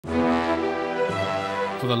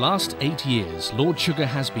For the last 8 years, Lord Sugar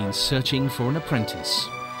has been searching for an apprentice.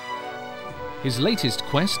 His latest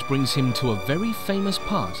quest brings him to a very famous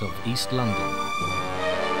part of East London.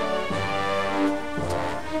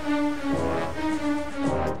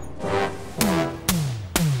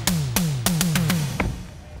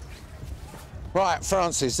 Right,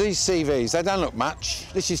 Francis, these CVs, they don't look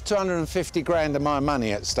much. This is 250 grand of my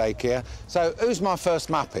money at stake here. So who's my first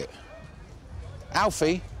Muppet?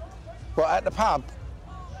 Alfie? What, at the pub?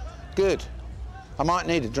 Good. I might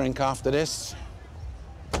need a drink after this.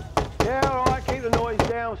 Yeah, all right, keep the noise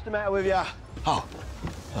down. What's the matter with you? Oh,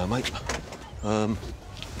 mate.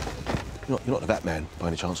 You're not the vat man, by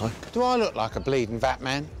any chance, eh? Do I look like a bleeding vat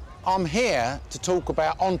man? I'm here to talk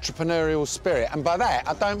about entrepreneurial spirit, and by that,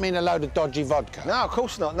 I don't mean a load of dodgy vodka. No, of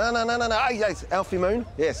course not. No. Hey, it's Alfie Moon.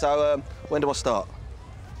 Yeah, so, when do I start?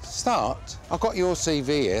 Start? I've got your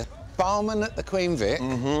CV here. Barman at the Queen Vic.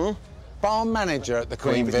 Mm-hmm. Bar manager at the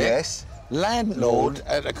Queen Vic. Yes. Landlord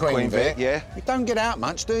at the Queen Vic. Yeah. You don't get out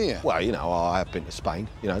much, do you? Well, you know, I have been to Spain.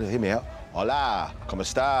 You know, hear me out. Hola, ¿cómo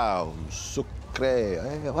está? Sucre.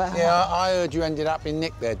 Yeah, I heard you ended up in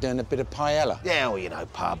Nick there doing a bit of paella. Yeah, well, you know,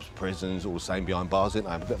 pubs, prisons, all the same behind bars, isn't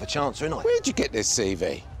they? A bit of a chancer, isn't I? Where'd you get this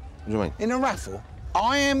CV? What do you mean? In a raffle?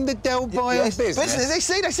 I am the Del Boy of business. They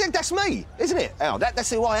see, that's me, isn't it? Al, that's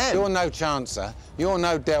who I am. You're no chancer. You're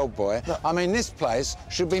no Del Boy. No. I mean, this place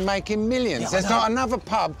should be making millions. Yeah, There's not another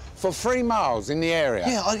pub for 3 miles in the area.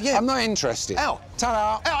 Yeah. I'm not interested. Al.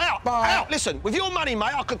 Ta-ra. Al, Bye. Al, listen, with your money,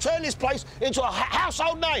 mate, I could turn this place into a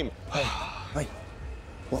household name. Hey,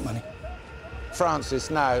 what money? Francis,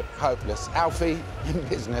 no, hopeless. Alfie, in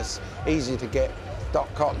business, easy to get. Doc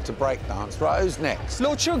Cotton to breakdance. Right, who's next?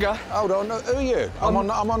 Lord Sugar. Hold on, who are you? I'm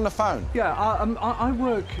on the phone. Yeah, I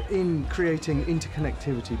work in creating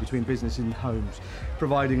interconnectivity between business and homes,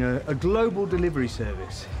 providing a global delivery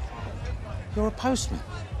service. You're a postman.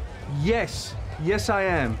 Yes, I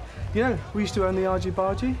am. You know, we used to own the Argy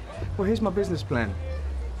Bargy. Well, here's my business plan.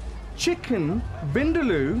 Chicken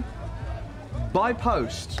vindaloo by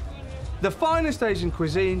post. The finest Asian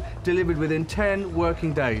cuisine delivered within 10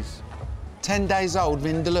 working days. 10 days old,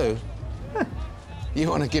 Vindaloo. You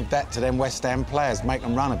want to give that to them West Ham players, make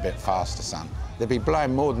them run a bit faster, son. They'll be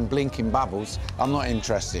blowing more than blinking bubbles. I'm not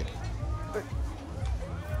interested.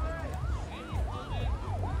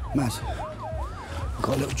 Maz, I've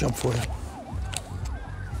got a little job for you.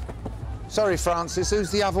 Sorry, Francis, who's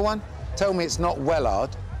the other one? Tell me it's not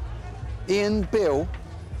Wellard. Ian, Bill?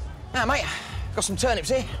 Now, mate, got some turnips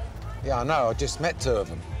here. Yeah, I know, I just met 2 of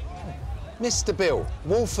them. Mr. Bill,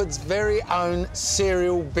 Walford's very own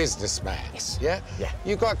serial businessman. Yes. Yeah? Yeah.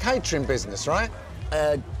 You got a catering business, right?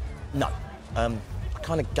 No. I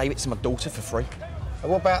kind of gave it to my daughter for free.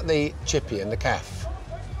 What about the chippy and the calf?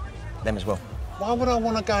 Them as well. Why would I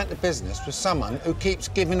want to go into business with someone who keeps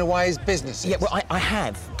giving away his businesses? Yeah, well, I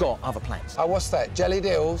have got other plans. Oh, what's that? Jellied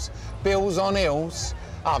eels? Bills on eels?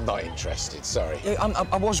 I'm not interested, sorry.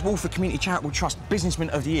 I was Walford Community Charitable Trust Businessman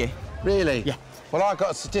of the Year. Really? Yeah. Well, I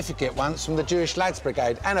got a certificate once from the Jewish Lads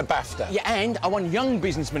Brigade and a BAFTA. Yeah, and I won Young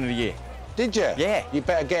Businessman of the Year. Did you? Yeah. You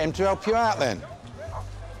better get him to help you out then.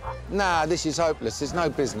 Nah, this is hopeless. There's no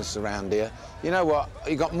business around here. You know what?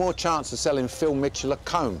 You got more chance of selling Phil Mitchell a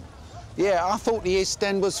comb. Yeah, I thought the East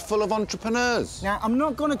End was full of entrepreneurs. Now, I'm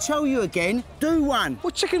not going to tell you again. Do one.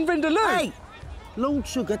 Well, chicken vindaloo. Hey, Lord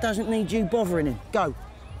Sugar doesn't need you bothering him. Go.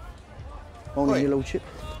 On Wait. your lordship.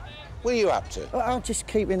 What are you up to? I'll just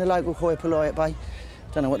keep in the local hoi polloi at bay.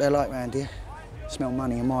 Don't know what they're like round here. Smell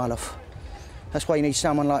money a mile off. That's why you need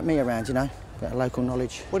someone like me around, you know, better local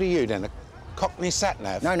knowledge. What are you then, a Cockney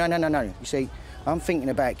sat-nav? No. You see, I'm thinking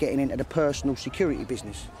about getting into the personal security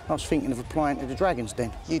business. I was thinking of applying to the Dragon's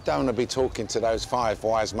Den. You don't want to be talking to those 5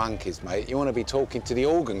 wise monkeys, mate. You want to be talking to the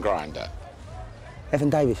organ grinder. Evan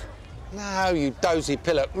Davis. No, you dozy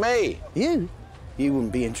pillock, me. You? You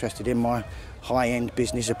wouldn't be interested in my high-end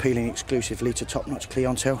business appealing exclusively to top-notch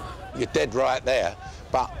clientele. You're dead right there,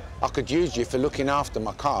 but I could use you for looking after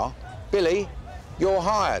my car. Billy, you're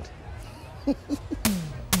hired.